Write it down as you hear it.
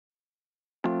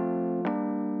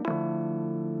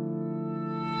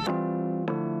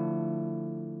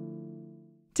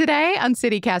Today on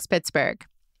CityCast Pittsburgh,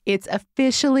 it's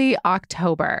officially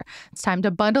October. It's time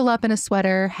to bundle up in a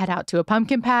sweater, head out to a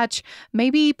pumpkin patch,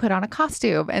 maybe put on a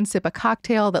costume and sip a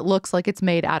cocktail that looks like it's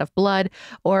made out of blood,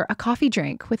 or a coffee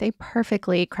drink with a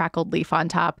perfectly crackled leaf on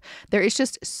top. There is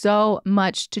just so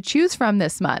much to choose from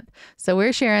this month. So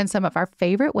we're sharing some of our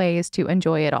favorite ways to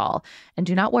enjoy it all. And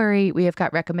do not worry, we have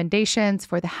got recommendations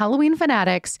for the Halloween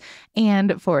fanatics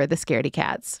and for the scaredy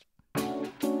cats.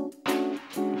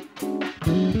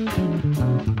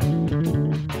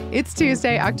 It's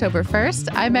Tuesday, October 1st.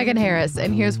 I'm Megan Harris,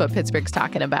 and here's what Pittsburgh's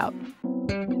talking about.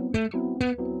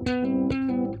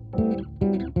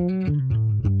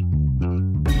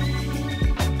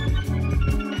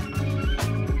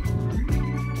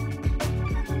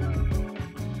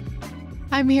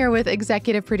 I'm here with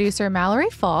executive producer Mallory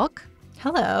Falk.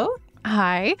 Hello.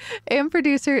 Hi. And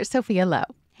producer Sophia Lowe.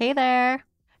 Hey there.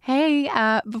 Hey,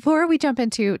 before we jump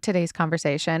into today's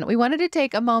conversation, we wanted to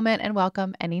take a moment and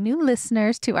welcome any new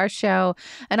listeners to our show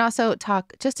and also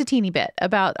talk just a teeny bit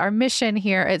about our mission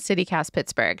here at CityCast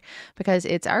Pittsburgh, because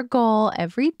it's our goal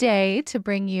every day to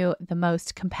bring you the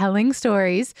most compelling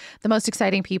stories, the most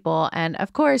exciting people, and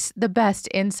of course, the best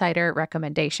insider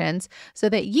recommendations so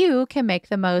that you can make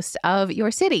the most of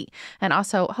your city and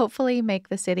also hopefully make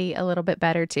the city a little bit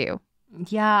better too.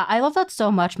 Yeah, I love that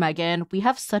so much, Megan. We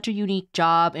have such a unique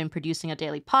job in producing a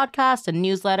daily podcast and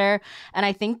newsletter, and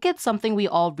I think it's something we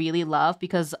all really love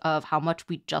because of how much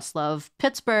we just love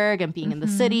Pittsburgh and being in the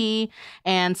city.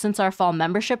 And since our fall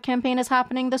membership campaign is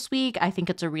happening this week, I think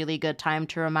it's a really good time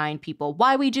to remind people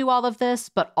why we do all of this,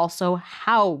 but also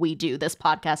how we do this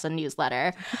podcast and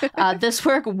newsletter. This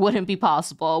work wouldn't be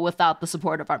possible without the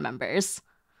support of our members.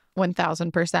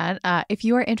 1,000%. If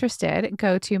you are interested,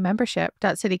 go to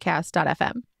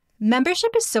membership.citycast.fm.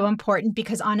 Membership is so important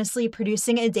because honestly,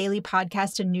 producing a daily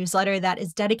podcast and newsletter that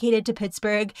is dedicated to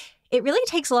Pittsburgh, it really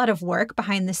takes a lot of work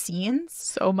behind the scenes.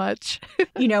 So much.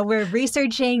 We're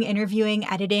researching, interviewing,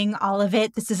 editing, all of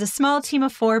it. This is a small team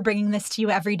of 4 bringing this to you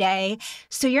every day.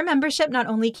 So your membership not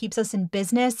only keeps us in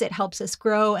business, it helps us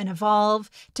grow and evolve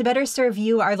to better serve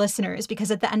you, our listeners, because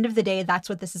at the end of the day, that's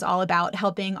what this is all about,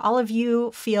 helping all of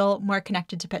you feel more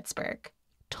connected to Pittsburgh.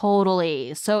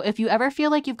 Totally. So if you ever feel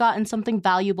like you've gotten something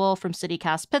valuable from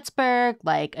CityCast Pittsburgh,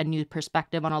 like a new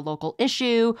perspective on a local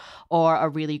issue or a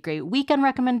really great weekend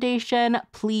recommendation,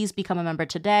 please become a member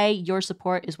today. Your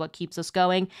support is what keeps us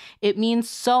going. It means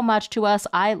so much to us.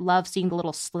 I love seeing the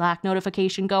little Slack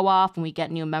notification go off when we get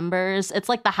new members. It's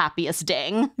like the happiest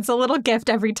ding. It's a little gift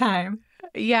every time.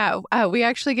 Yeah, we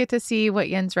actually get to see what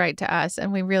Yins write to us,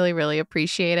 and we really, really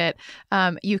appreciate it.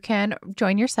 You can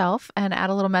join yourself and add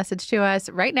a little message to us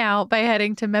right now by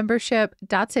heading to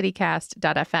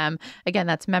membership.citycast.fm. Again,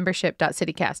 that's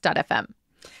membership.citycast.fm.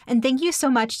 And thank you so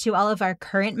much to all of our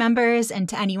current members and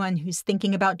to anyone who's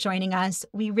thinking about joining us.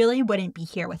 We really wouldn't be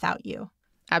here without you.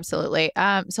 Absolutely.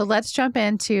 So let's jump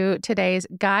into today's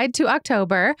guide to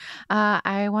October.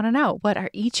 I want to know, what are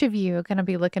each of you going to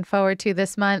be looking forward to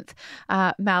this month?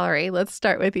 Mallory, let's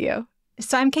start with you.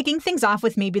 So I'm kicking things off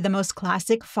with maybe the most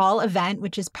classic fall event,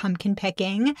 which is pumpkin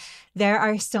picking. There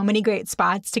are so many great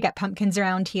spots to get pumpkins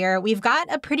around here. We've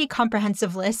got a pretty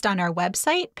comprehensive list on our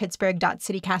website,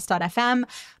 pittsburgh.citycast.fm,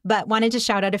 but wanted to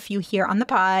shout out a few here on the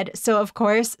pod. So, of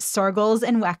course, Sorgel's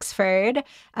in Wexford.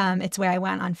 It's where I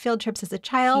went on field trips as a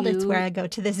child. Cute. It's where I go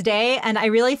to this day. And I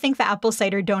really think the apple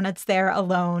cider donuts there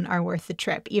alone are worth the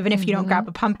trip. Even if you don't grab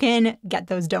a pumpkin, get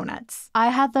those donuts. I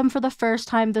had them for the first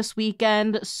time this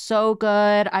weekend. So good.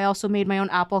 I also made my own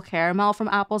apple caramel from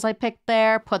apples I picked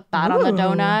there. Put that on the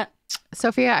donut.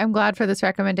 Sophia, I'm glad for this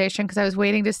recommendation because I was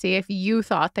waiting to see if you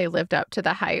thought they lived up to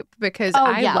the hype because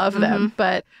yeah. love them,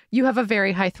 but you have a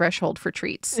very high threshold for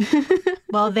treats.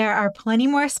 Well, there are plenty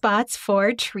more spots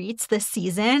for treats this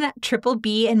season. Triple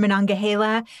B in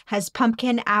Monongahela has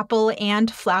pumpkin, apple,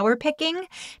 and flower picking.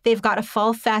 They've got a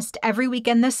fall fest every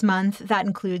weekend this month that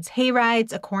includes hay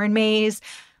rides, a corn maze,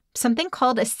 something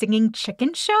called a singing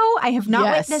chicken show. I have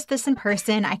not witnessed this in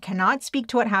person. I cannot speak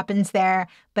to what happens there,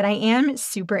 but I am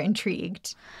super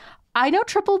intrigued. I know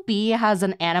Triple B has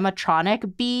an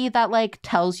animatronic bee that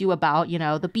tells you about,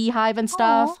 the beehive and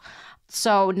stuff. Aww.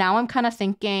 So now I'm kind of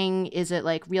thinking, is it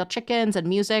real chickens and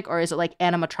music, or is it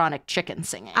animatronic chicken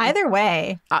singing? Either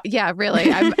way. Yeah,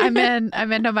 really. I'm in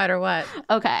no matter what.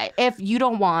 Okay. If you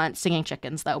don't want singing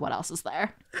chickens, though, what else is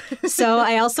there? So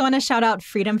I also want to shout out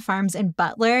Freedom Farms in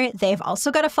Butler. They've also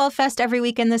got a fall fest every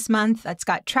weekend this month. That's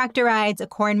got tractor rides, a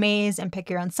corn maze, and pick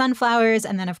your own sunflowers.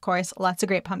 And then, of course, lots of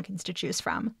great pumpkins to choose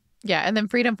from. Yeah, and then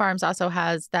Freedom Farms also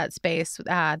has that space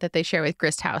that they share with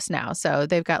Grist House now. So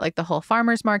they've got the whole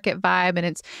farmers market vibe,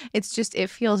 and it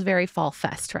feels very fall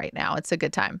fest right now. It's a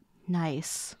good time.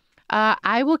 Nice.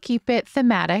 I will keep it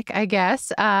thematic, I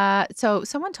guess. So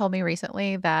someone told me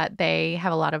recently that they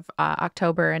have a lot of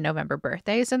October and November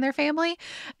birthdays in their family.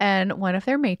 And one of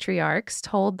their matriarchs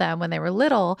told them when they were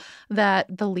little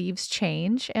that the leaves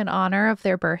change in honor of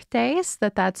their birthdays,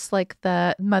 that's like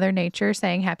the Mother Nature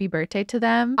saying happy birthday to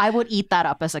them. I would eat that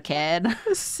up as a kid.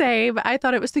 Same. I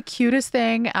thought it was the cutest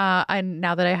thing. And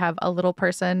now that I have a little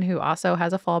person who also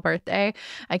has a fall birthday,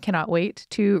 I cannot wait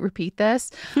to repeat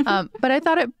this. But I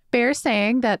thought it bears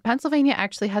saying that Pennsylvania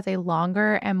actually has a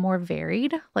longer and more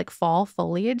varied, like fall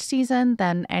foliage season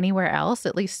than anywhere else,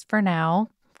 at least for now.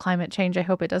 Climate change, I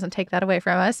hope it doesn't take that away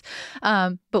from us.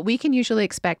 But we can usually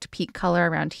expect peak color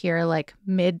around here like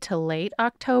mid to late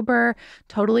October.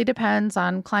 Totally depends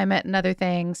on climate and other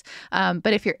things.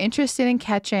 But if you're interested in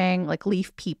catching like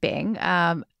leaf peeping,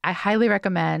 I highly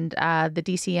recommend the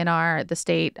DCNR, the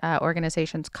state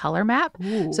organization's color map.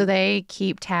 Ooh. So they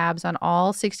keep tabs on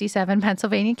all 67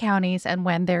 Pennsylvania counties and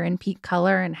when they're in peak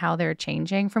color and how they're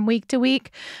changing from week to week.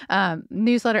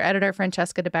 Newsletter editor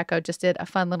Francesca DeBecco just did a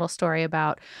fun little story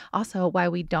about also why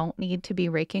we don't need to be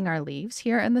raking our leaves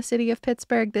here in the city of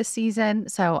Pittsburgh this season.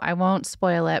 So I won't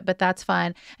spoil it, but that's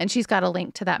fun. And she's got a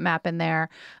link to that map in there.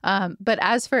 But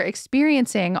as for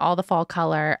experiencing all the fall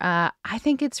color, I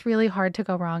think it's really hard to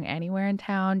go wrong anywhere in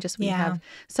town. We have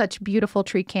such beautiful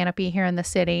tree canopy here in the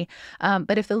city.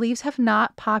 But if the leaves have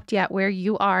not popped yet where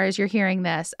you are as you're hearing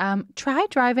this, try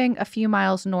driving a few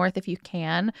miles north if you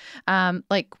can.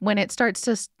 Like when it starts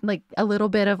to like a little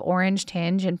bit of orange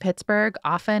tinge in Pittsburgh,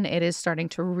 often it is starting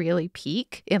to really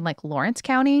peak in like Lawrence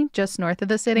County, just north of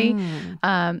the city.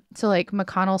 So like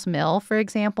McConnell's Mill, for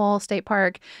example, State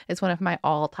Park is one of my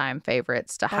all-time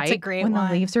favorites to hike. That's a great when one.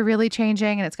 The leaves are really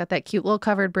changing and it's got that cute little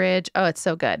covered bridge. Oh, it's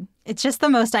so good. It's just the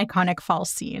most iconic fall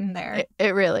scene there.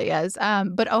 It really is.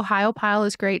 But Ohio Pile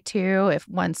is great too. If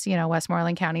once,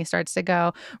 Westmoreland County starts to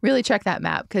go, really check that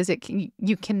map because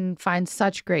you can find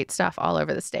such great stuff all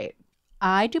over the state.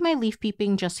 I do my leaf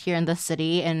peeping just here in the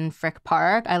city in Frick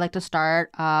Park. I like to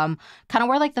start kind of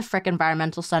where like the Frick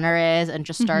Environmental Center is and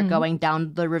just start going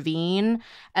down the ravine.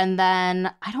 And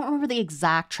then I don't remember the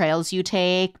exact trails you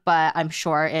take, but I'm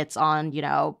sure it's on,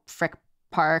 Frick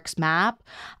Park's map.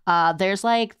 There's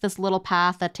like this little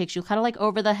path that takes you kind of like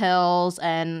over the hills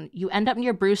and you end up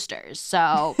near Brewster's.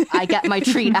 So I get my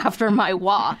treat after my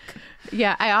walk.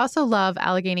 Yeah, I also love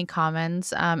Allegheny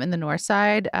Commons in the north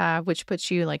side, which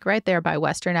puts you like right there by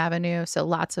Western Avenue. So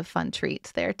lots of fun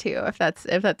treats there too, if that's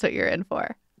what you're in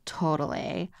for.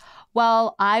 Totally.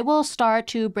 Well, I will start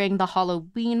to bring the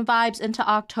Halloween vibes into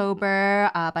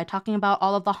October by talking about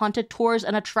all of the haunted tours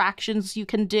and attractions you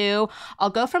can do. I'll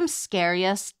go from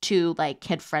scariest to like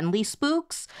kid-friendly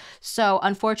spooks. So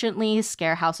unfortunately,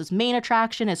 Scare House's main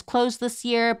attraction is closed this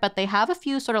year, but they have a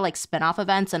few sort of like spin-off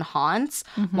events and haunts.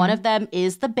 One of them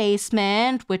is the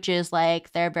basement, which is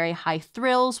like their very high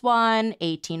thrills one,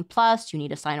 18 plus, you need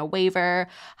to sign a waiver,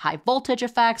 high voltage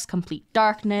effects, complete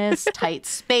darkness, tight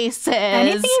spaces.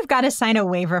 Anything you've got to sign a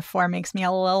waiver for makes me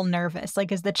a little nervous.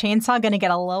 Like, is the chainsaw going to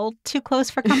get a little too close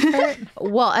for comfort?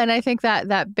 Well, and I think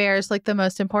that bears like the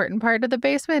most important part of the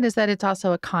basement is that it's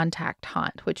also a contact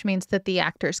haunt, which means that the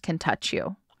actors can touch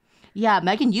you. Yeah,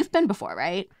 Megan, you've been before,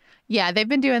 right? Yeah, they've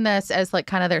been doing this as like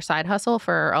kind of their side hustle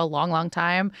for a long, long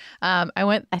time. I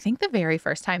went, I think the very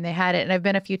first time they had it, and I've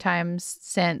been a few times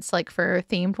since, like for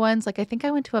themed ones. Like I think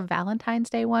I went to a Valentine's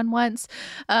Day one once.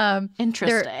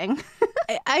 Interesting.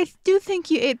 I do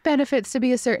think it benefits to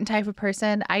be a certain type of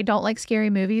person. I don't like scary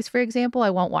movies, for example. I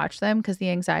won't watch them because the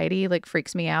anxiety like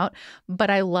freaks me out. But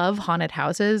I love haunted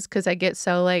houses because I get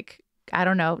so like, I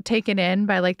don't know, taken in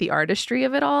by like the artistry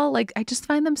of it all. Like I just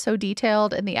find them so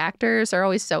detailed and the actors are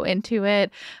always so into it.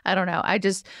 I don't know. I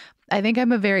think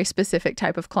I'm a very specific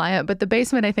type of client, but the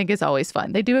basement I think is always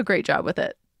fun. They do a great job with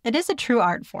it. It is a true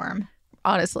art form.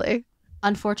 Honestly.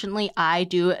 Unfortunately, I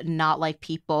do not like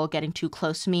people getting too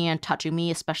close to me and touching me,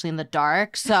 especially in the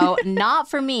dark. So not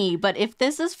for me, but if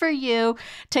this is for you,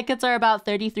 tickets are about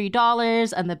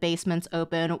 $33 and the basement's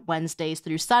open Wednesdays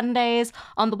through Sundays.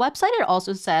 On the website, it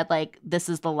also said like this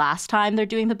is the last time they're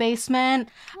doing the basement,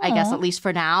 I guess at least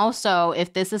for now. So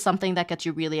if this is something that gets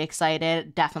you really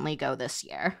excited, definitely go this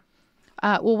year.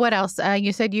 Well, what else?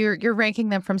 You said you're ranking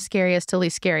them from scariest to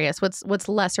least scariest. What's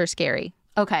lesser scary?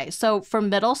 Okay, so for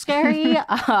middle scary,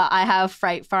 I have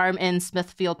Fright Farm in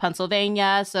Smithfield,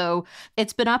 Pennsylvania. So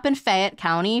it's been up in Fayette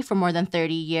County for more than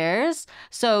 30 years.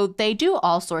 So they do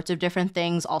all sorts of different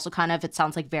things. Also kind of, it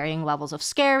sounds like varying levels of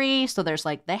scary. So there's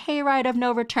like the Hayride of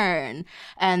No Return.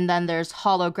 And then there's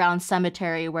Hollow Ground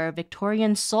Cemetery where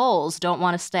Victorian souls don't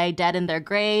want to stay dead in their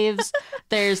graves.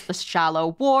 There's the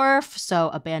Shallow Wharf, so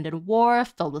abandoned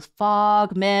wharf filled with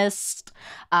fog, mist,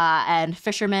 and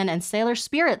fishermen and sailor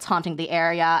spirits haunting the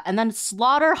area. And then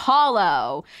Slaughter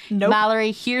Hollow. Nope.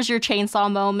 Mallory, here's your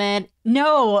chainsaw moment.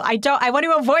 No, I don't. I want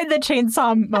to avoid the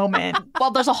chainsaw moment. Well,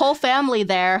 there's a whole family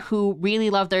there who really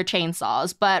love their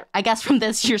chainsaws. But I guess from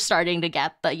this, you're starting to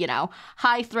get the,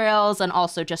 high thrills and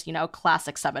also just,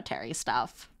 classic cemetery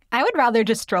stuff. I would rather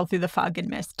just stroll through the fog and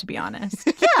mist, to be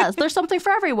honest. Yes, there's something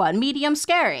for everyone. Medium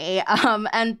scary.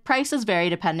 And prices vary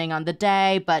depending on the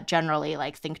day, but generally,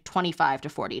 think $25 to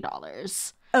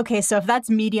 $40. Okay, so if that's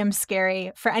medium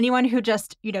scary, for anyone who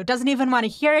just, doesn't even want to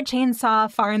hear a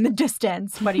chainsaw far in the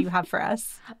distance, what do you have for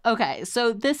us? Okay,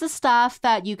 so this is stuff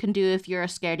that you can do if you're a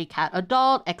scaredy cat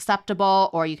adult, acceptable,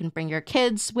 or you can bring your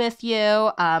kids with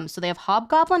you. So they have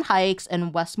hobgoblin hikes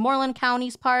in Westmoreland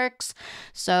County's parks.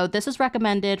 So this is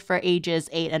recommended for ages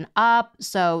 8 and up.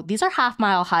 So these are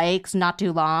half-mile hikes, not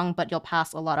too long, but you'll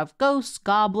pass a lot of ghosts,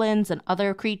 goblins, and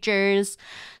other creatures.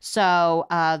 So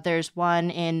there's one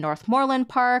in Northmoreland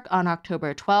Park on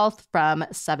October 12th from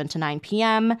 7 to 9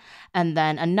 p.m. And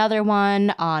then another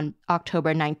one on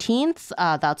October 19th.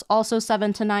 That's also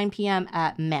 7 to 9 p.m.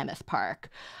 at Mammoth Park.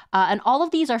 And all of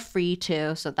these are free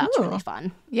too, so that's really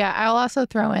fun. Yeah, I'll also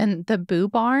throw in the Boo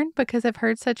Barn because I've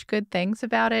heard such good things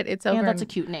about it. It's over. Yeah, that's a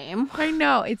cute name. I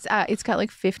know. It's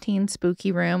got 15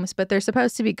 spooky rooms, but they're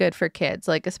supposed to be good for kids,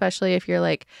 especially if you're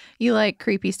you like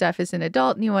creepy stuff as an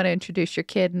adult and you want to introduce your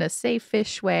kid in a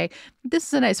safe-ish way. This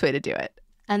is a nice way to do it.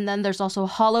 And then there's also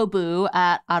Hollow Boo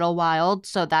at Idlewild.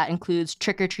 So that includes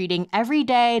trick-or-treating every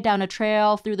day down a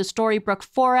trail through the Storybrooke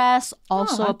Forest.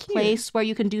 Also a place where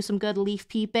you can do some good leaf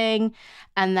peeping.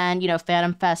 And then,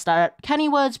 Phantom Fest at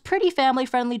Kennywood's pretty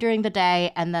family-friendly during the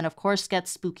day. And then, of course,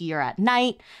 gets spookier at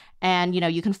night. And,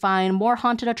 you can find more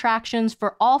haunted attractions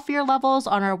for all fear levels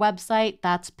on our website.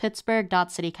 That's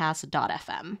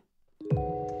pittsburgh.citycast.fm.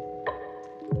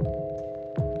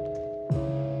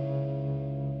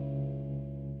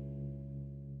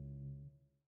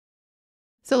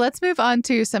 So let's move on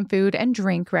to some food and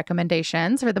drink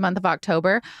recommendations for the month of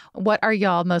October. What are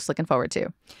y'all most looking forward to?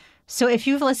 So if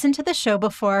you've listened to the show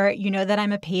before, you know that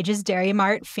I'm a Page's Dairy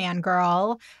Mart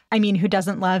fangirl. I mean, who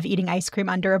doesn't love eating ice cream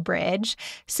under a bridge?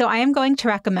 So I am going to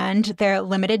recommend their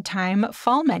limited time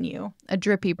fall menu. A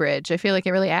drippy bridge. I feel like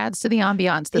it really adds to the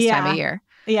ambiance this time of year.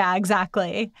 Yeah,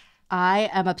 exactly. I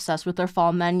am obsessed with their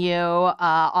fall menu.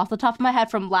 Off the top of my head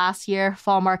from last year,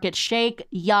 Fall Market Shake,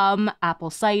 Yum, Apple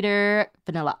Cider,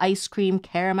 Vanilla Ice Cream,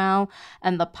 Caramel,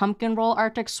 and the Pumpkin Roll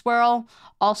Arctic Swirl.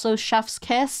 Also Chef's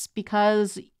Kiss,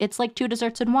 because it's like 2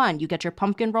 desserts in one. You get your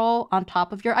pumpkin roll on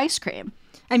top of your ice cream.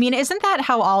 I mean, isn't that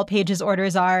how all Page's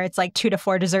orders are? It's like 2 to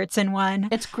 4 desserts in one.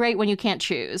 It's great when you can't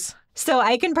choose. So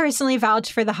I can personally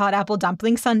vouch for the hot apple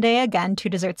dumpling sundae. Again, 2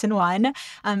 desserts in one.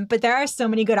 But there are so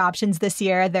many good options this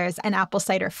year. There's an apple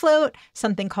cider float,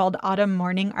 something called Autumn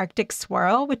Morning Arctic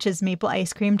Swirl, which is maple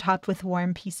ice cream topped with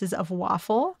warm pieces of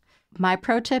waffle. My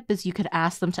pro tip is you could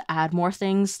ask them to add more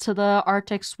things to the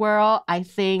Arctic Swirl. I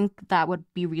think that would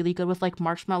be really good with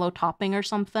marshmallow topping or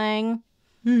something.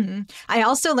 I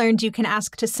also learned you can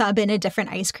ask to sub in a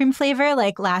different ice cream flavor.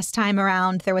 Like last time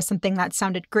around, there was something that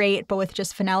sounded great, but with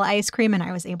just vanilla ice cream, and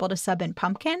I was able to sub in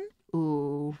pumpkin.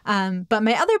 Ooh. But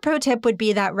my other pro tip would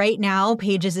be that right now,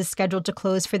 Page's is scheduled to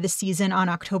close for the season on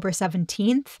October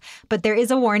 17th. But there is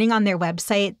a warning on their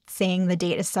website saying the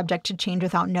date is subject to change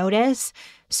without notice.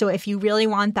 So if you really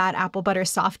want that apple butter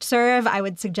soft serve, I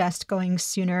would suggest going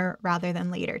sooner rather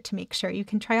than later to make sure you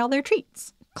can try all their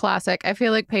treats. Classic. I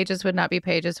feel like Pages would not be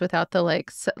Pages without the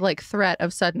threat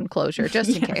of sudden closure, just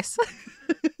in case.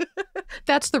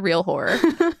 That's the real horror.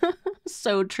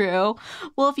 So true.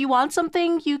 Well, if you want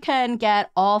something you can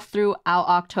get all throughout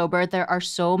October, there are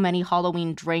so many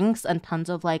Halloween drinks and tons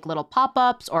of little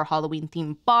pop-ups or Halloween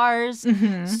themed bars.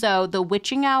 So the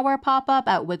Witching Hour pop-up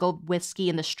at Wiggle Whiskey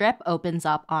in the Strip opens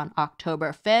up on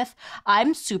October 5th.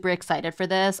 I'm super excited for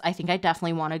this. I think I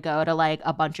definitely want to go to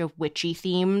a bunch of witchy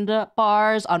themed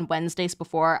bars on Wednesdays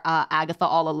before Agatha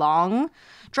All Along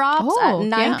drops at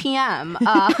 9 p.m.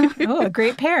 Oh, a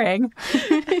great pairing.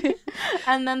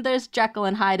 And then there's Jekyll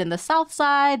and Hyde in the South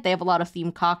Side. They have a lot of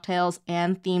themed cocktails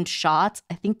and themed shots.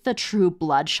 I think the True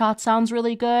Blood shot sounds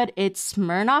really good. It's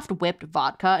Smirnoff whipped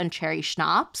vodka and cherry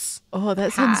schnapps. Oh,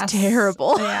 that sounds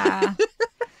terrible. Yeah.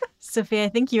 Sophia, I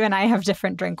think you and I have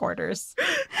different drink orders.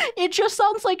 It just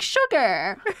sounds like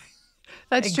sugar.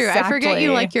 That's true. I forget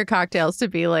you like your cocktails to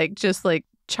be like just like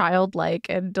childlike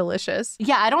and delicious.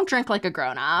 Yeah, I don't drink like a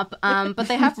grown-up, but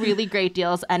they have really great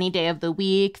deals any day of the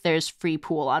week. There's free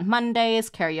pool on Mondays,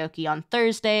 karaoke on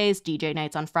Thursdays, DJ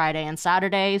nights on Friday and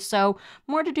Saturday, so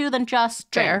more to do than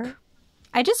just drink. Fair.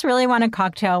 I just really want a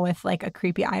cocktail with like a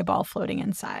creepy eyeball floating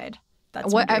inside.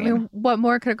 That's what I mean, what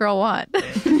more could a girl want?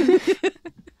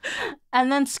 And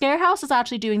then Scarehouse is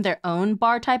actually doing their own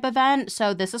bar-type event.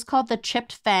 So this is called the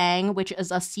Chipped Fang, which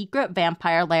is a secret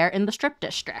vampire lair in the Strip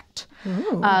District.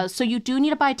 So you do need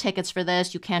to buy tickets for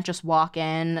this. You can't just walk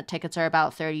in. Tickets are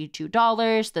about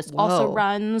 $32. This also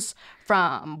runs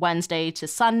from Wednesday to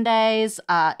Sundays.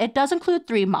 It does include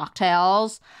 3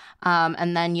 mocktails.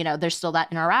 And then, you know, there's still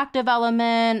that interactive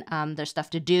element. There's stuff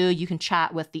to do. You can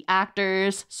chat with the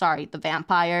actors. Sorry, the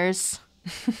vampires.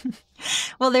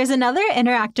 Well, there's another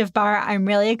interactive bar I'm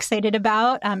really excited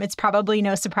about. It's probably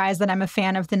no surprise that I'm a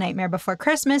fan of The Nightmare Before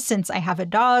Christmas since I have a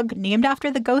dog named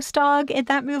after the ghost dog in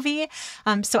that movie.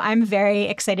 So I'm very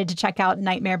excited to check out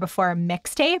Nightmare Before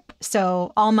Mixtape.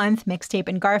 So all month, Mixtape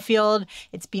in Garfield.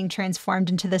 It's being transformed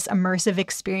into this immersive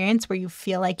experience where you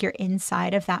feel like you're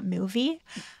inside of that movie.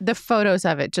 The photos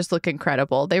of it just look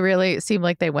incredible. They really seem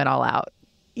like they went all out.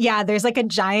 Yeah, there's like a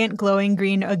giant glowing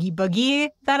green Oogie Boogie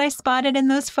that I spotted in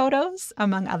those photos,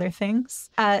 among other things.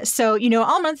 So, you know,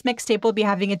 all month Mixtape will be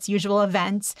having its usual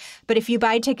events. But if you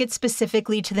buy tickets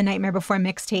specifically to the Nightmare Before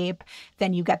Mixtape,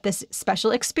 then you get this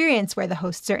special experience where the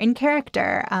hosts are in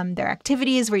character. There are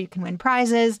activities where you can win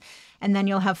prizes. And then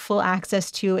you'll have full access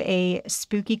to a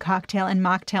spooky cocktail and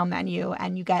mocktail menu,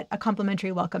 and you get a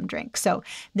complimentary welcome drink. So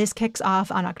this kicks off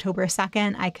on October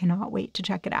 2nd. I cannot wait to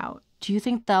check it out. Do you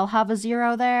think they'll have a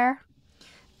zero there?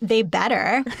 They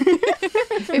better.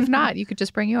 If not, you could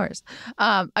just bring yours.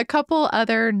 A couple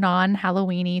other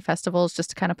non-Halloween-y festivals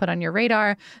just to kind of put on your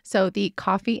radar. So the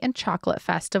Coffee and Chocolate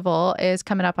Festival is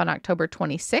coming up on October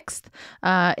 26th.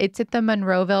 It's at the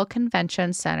Monroeville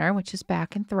Convention Center, which is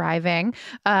back and thriving.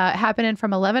 Happening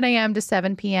from 11 a.m. to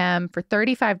 7 p.m. for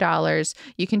 $35.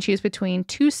 You can choose between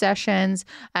 2 sessions.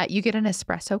 You get an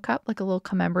espresso cup, like a little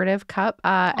commemorative cup.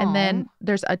 And then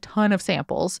there's a ton of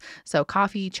samples. So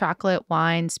coffee, chocolate,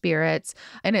 wine, spirits.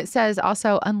 And it says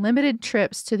also unlimited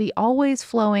trips to the always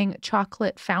flowing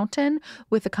chocolate fountain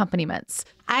with accompaniments.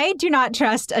 I do not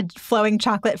trust a flowing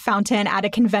chocolate fountain at a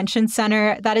convention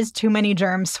center. That is too many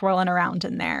germs swirling around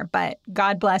in there. But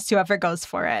God bless whoever goes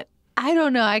for it. I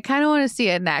don't know. I kind of want to see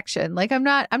it in action. Like I'm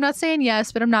not saying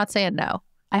yes, but I'm not saying no.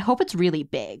 I hope it's really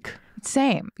big.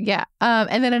 Same. Yeah.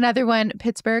 And then another one,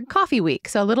 Pittsburgh Coffee Week.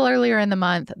 So a little earlier in the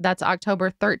month, that's October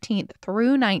 13th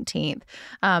through 19th.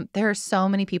 There are so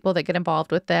many people that get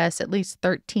involved with this, at least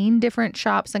 13 different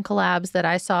shops and collabs that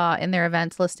I saw in their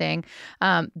events listing.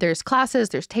 There's classes,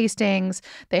 there's tastings.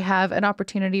 They have an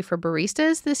opportunity for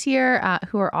baristas this year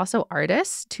who are also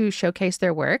artists to showcase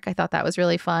their work. I thought that was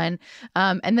really fun.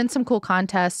 And then some cool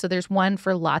contests. So there's one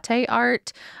for latte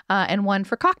art and one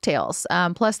for cocktails.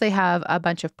 Plus they have a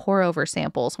bunch of pour-over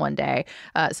samples one day.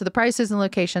 So the prices and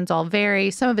locations all vary.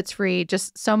 Some of it's free,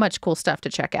 just so much cool stuff to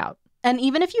check out. And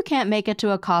even if you can't make it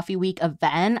to a Coffee Week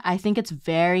event, I think it's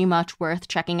very much worth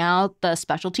checking out the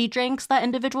specialty drinks that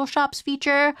individual shops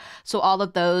feature. So all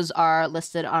of those are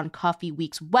listed on Coffee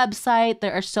Week's website.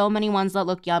 There are so many ones that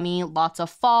look yummy, lots of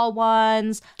fall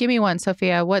ones. Give me one,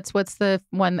 Sophia. What's the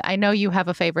one? I know you have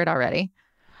a favorite already.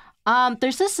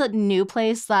 There's this new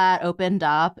place that opened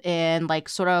up in like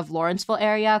sort of Lawrenceville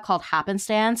area called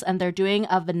Happenstance, and they're doing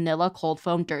a vanilla cold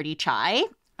foam dirty chai.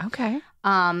 Okay.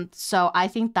 So I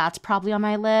think that's probably on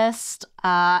my list.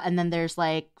 And then there's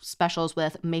like specials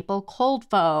with maple cold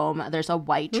foam. There's a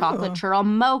white chocolate churro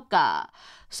mocha.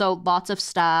 So lots of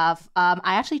stuff. I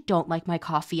actually don't like my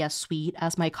coffee as sweet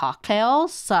as my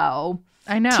cocktails, so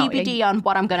I know. TBD on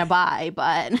what I'm going to buy,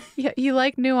 but yeah, you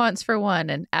like nuance for one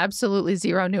and absolutely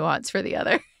zero nuance for the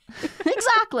other.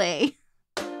 Exactly.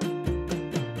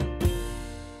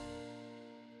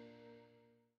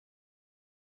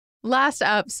 Last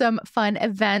up, some fun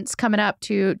events coming up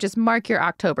to just mark your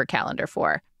October calendar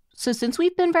for. So since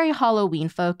we've been very Halloween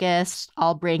focused,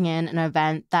 I'll bring in an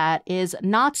event that is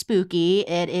not spooky.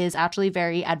 It is actually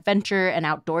very adventure and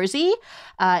outdoorsy.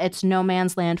 It's No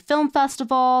Man's Land Film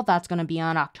Festival. That's going to be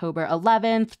on October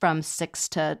 11th from 6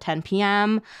 to 10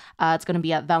 p.m. It's going to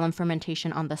be at Vellum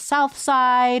Fermentation on the south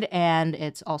side, and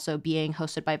it's also being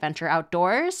hosted by Venture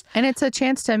Outdoors. And it's a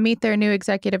chance to meet their new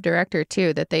executive director,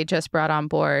 too, that they just brought on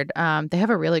board. They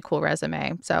have a really cool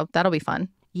resume, so that'll be fun.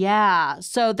 Yeah.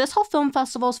 So this whole film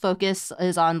festival's focus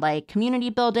is on like community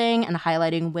building and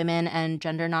highlighting women and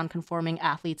gender nonconforming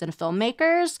athletes and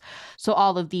filmmakers. So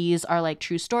all of these are like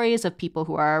true stories of people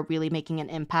who are really making an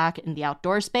impact in the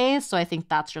outdoor space. So I think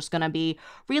that's just going to be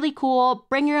really cool.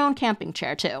 Bring your own camping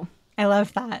chair too. I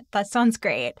love that. That sounds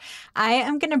great. I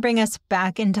am going to bring us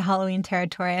back into Halloween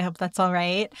territory. I hope that's all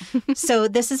right. So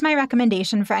this is my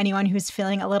recommendation for anyone who's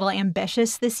feeling a little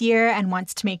ambitious this year and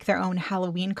wants to make their own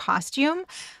Halloween costume.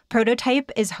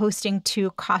 Prototype is hosting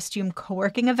 2 costume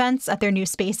co-working events at their new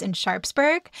space in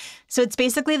Sharpsburg. So it's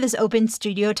basically this open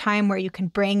studio time where you can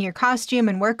bring your costume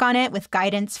and work on it with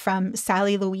guidance from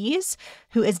Sally Louise,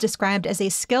 who is described as a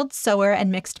skilled sewer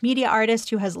and mixed media artist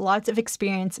who has lots of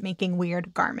experience making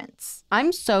weird garments.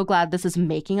 I'm so glad this is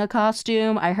making a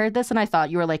costume. I heard this and I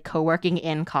thought you were like co-working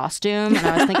in costume. And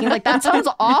I was thinking like, that sounds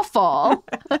awful.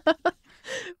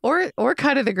 Or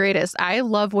kind of the greatest. I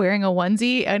love wearing a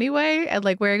onesie anyway, and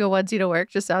like wearing a onesie to work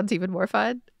just sounds even more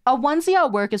fun. A onesie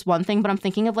at work is one thing, but I'm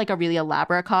thinking of like a really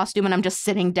elaborate costume and I'm just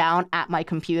sitting down at my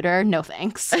computer. No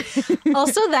thanks.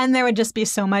 Also, then there would just be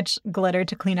so much glitter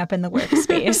to clean up in the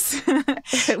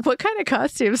workspace. What kind of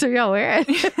costumes are y'all wearing?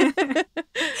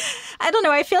 I don't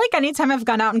know. I feel like anytime I've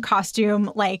gone out in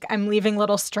costume, like I'm leaving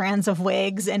little strands of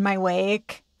wigs in my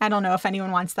wake. I don't know if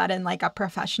anyone wants that in like a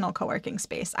professional co-working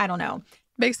space. I don't know.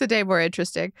 Makes the day more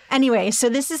interesting. Anyway, so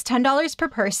this is $10 per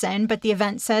person, but the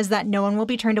event says that no one will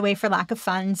be turned away for lack of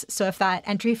funds. So if that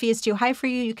entry fee is too high for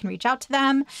you, you can reach out to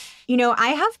them. You know, I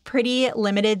have pretty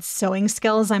limited sewing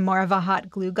skills. I'm more of a hot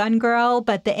glue gun girl,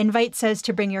 but the invite says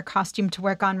to bring your costume to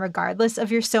work on regardless of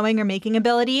your sewing or making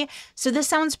ability. So this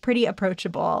sounds pretty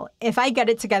approachable. If I get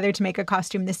it together to make a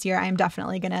costume this year, I'm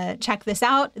definitely going to check this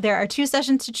out. There are 2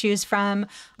 sessions to choose from.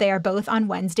 They are both on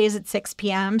Wednesdays at 6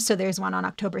 p.m. So there's one on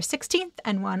October 16th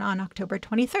and one on October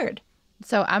 23rd.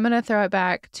 So I'm going to throw it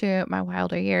back to my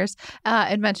wilder years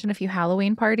and mention a few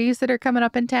Halloween parties that are coming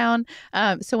up in town.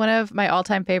 So one of my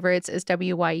all-time favorites is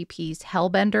WYEP's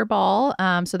Hellbender Ball.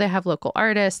 So they have local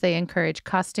artists. They encourage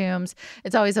costumes.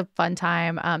 It's always a fun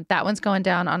time. That one's going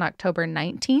down on October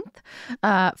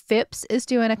 19th. Phipps is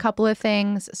doing a couple of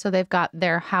things. So they've got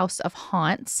their House of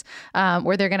Haunts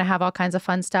where they're going to have all kinds of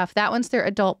fun stuff. That one's their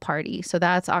adult party. So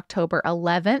that's October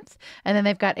 11th. And then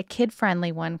they've got a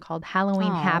kid-friendly one called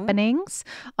Halloween Happenings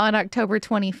on October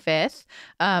 25th.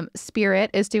 Spirit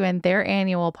is doing their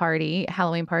annual party,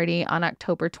 Halloween party, on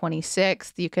October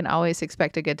 26th. You can always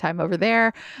expect a good time over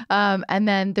there. And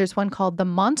then there's one called the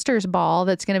Monsters Ball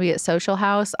that's going to be at Social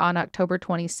House on October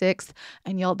 26th.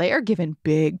 And y'all, they are giving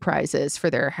big prizes for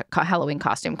their Halloween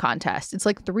costume contest. It's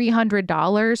like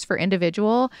 $300 for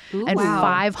individual and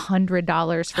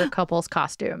 $500 for couples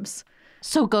costumes.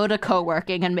 So go to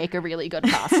co-working and make a really good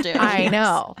costume. I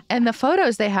know. And the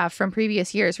photos they have from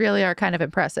previous years really are kind of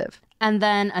impressive. And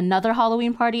then another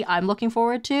Halloween party I'm looking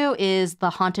forward to is the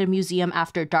Haunted Museum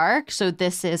After Dark. So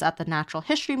this is at the Natural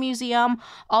History Museum,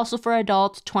 also for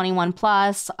adults 21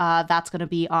 plus. That's going to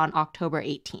be on October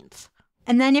 18th.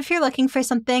 And then if you're looking for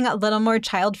something a little more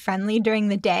child-friendly during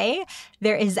the day,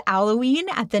 there is Halloween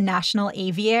at the National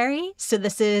Aviary. So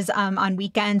this is on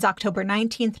weekends, October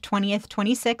 19th, 20th,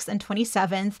 26th, and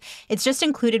 27th. It's just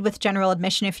included with general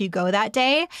admission if you go that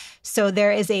day. So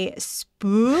there is a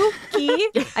spooky,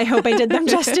 I hope I did them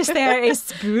justice there, a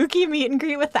spooky meet and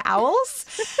greet with the owls.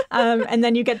 And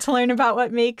then you get to learn about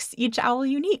what makes each owl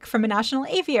unique from a National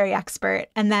Aviary expert.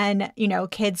 And then, you know,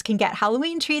 kids can get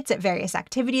Halloween treats at various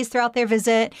activities throughout their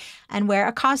visit and wear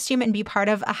a costume and be part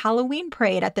of a Halloween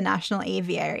parade at the National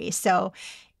Aviary. So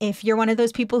if you're one of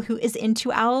those people who is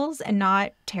into owls and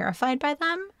not terrified by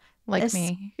them,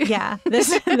 me. Yeah,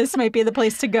 this might be the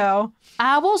place to go.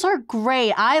 Owls are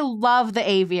great. I love the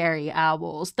aviary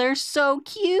owls. They're so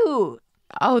cute.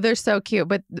 Oh, they're so cute,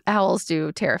 but owls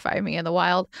do terrify me in the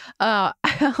wild.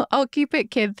 I'll keep it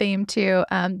kid themed too.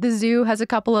 The zoo has a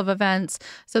couple of events.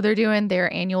 So they're doing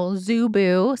their annual Zoo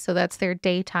Boo. So that's their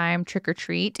daytime trick or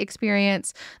treat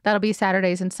experience. That'll be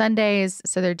Saturdays and Sundays.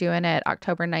 So they're doing it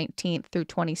October 19th through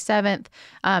 27th,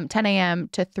 10 a.m.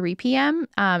 to 3 p.m.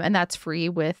 And that's free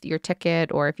with your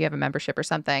ticket or if you have a membership or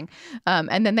something.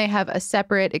 And then they have a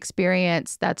separate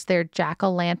experience. That's their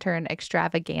jack-o'-lantern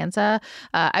extravaganza.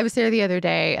 I was there the other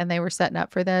day and they were setting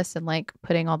up for this and like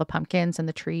putting all the pumpkins in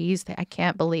the trees. I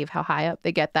can't believe how high up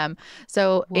they get them.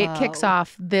 So It kicks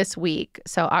off this week.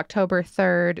 So October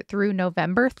 3rd through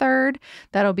November 3rd.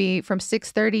 That'll be from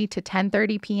 6:30 to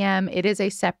 10:30 p.m. It is a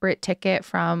separate ticket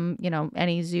from, you know,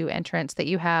 any zoo entrance that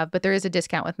you have, but there is a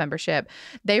discount with membership.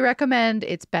 They recommend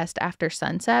it's best after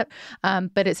sunset,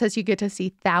 but it says you get to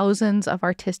see thousands of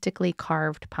artistically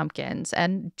carved pumpkins.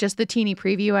 And just the teeny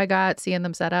preview I got, seeing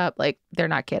them set up, like they're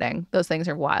not kidding. Those things things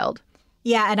are wild.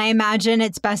 Yeah, and I imagine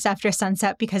it's best after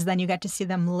sunset because then you get to see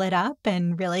them lit up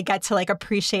and really get to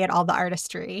appreciate all the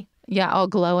artistry. Yeah, all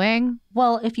glowing.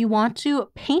 Well, if you want to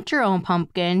paint your own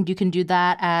pumpkin, you can do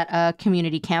that at a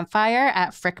community campfire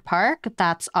at Frick Park.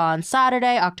 That's on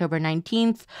Saturday, October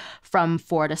 19th from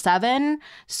 4 to 7.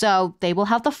 So they will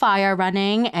have the fire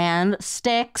running and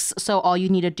sticks. So all you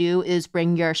need to do is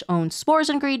bring your own s'mores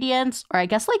ingredients, or I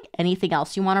guess anything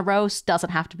else you want to roast. Doesn't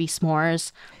have to be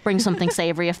s'mores. Bring something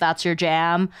savory if that's your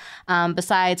jam.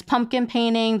 Besides pumpkin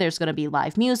painting, there's going to be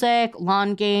live music,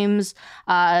 lawn games,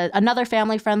 another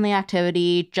family-friendly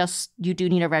activity. Just you do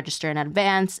need to register in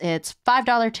advance. It's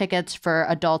 $5 tickets for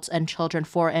adults and children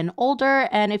 4 and older.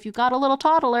 And if you've got a little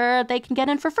toddler, they can get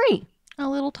in for free. A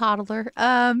little toddler.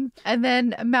 And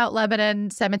then Mount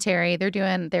Lebanon Cemetery, they're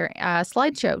doing their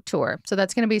slideshow tour. So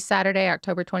that's going to be Saturday,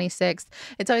 October 26th.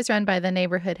 It's always run by the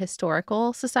Neighborhood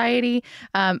Historical Society.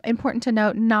 Important to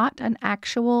note, not an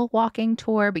actual walking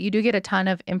tour, but you do get a ton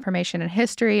of information and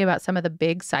history about some of the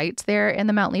big sites there in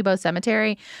the Mount Nebo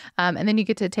Cemetery. And then you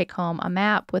get to take home a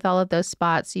map with all of those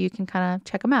spots so you can kind of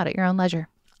check them out at your own leisure.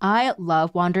 I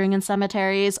love wandering in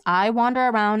cemeteries. I wander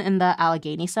around in the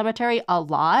Allegheny Cemetery a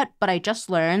lot, but I just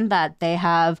learned that they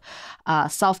have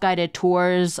self-guided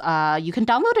tours. You can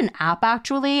download an app,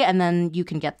 actually, and then you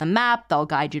can get the map. They'll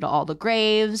guide you to all the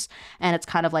graves, and it's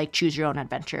kind of like choose your own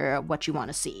adventure, what you want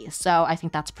to see. So I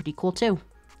think that's pretty cool, too.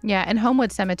 Yeah, and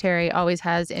Homewood Cemetery always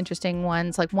has interesting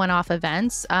ones, like one-off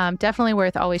events. Definitely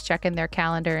worth always checking their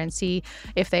calendar and see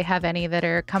if they have any that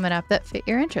are coming up that fit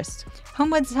your interest.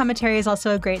 Homewood Cemetery is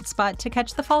also a great spot to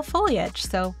catch the fall foliage,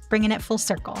 so bringing it full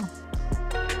circle.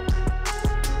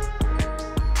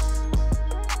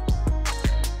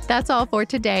 That's all for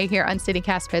today here on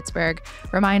CityCast Pittsburgh.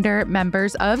 Reminder,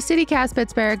 members of CityCast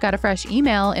Pittsburgh got a fresh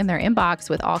email in their inbox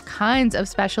with all kinds of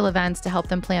special events to help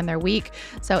them plan their week.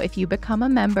 So if you become a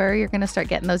member, you're going to start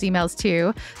getting those emails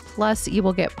too. Plus, you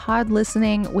will get pod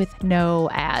listening with no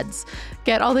ads.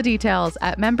 Get all the details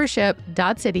at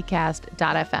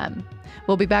membership.citycast.fm.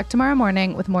 We'll be back tomorrow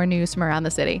morning with more news from around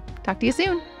the city. Talk to you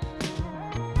soon.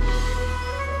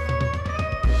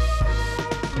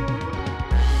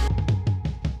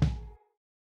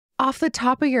 Off the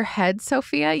top of your head,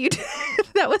 Sophia?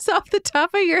 That was off the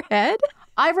top of your head?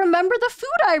 I remember the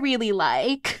food I really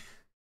like.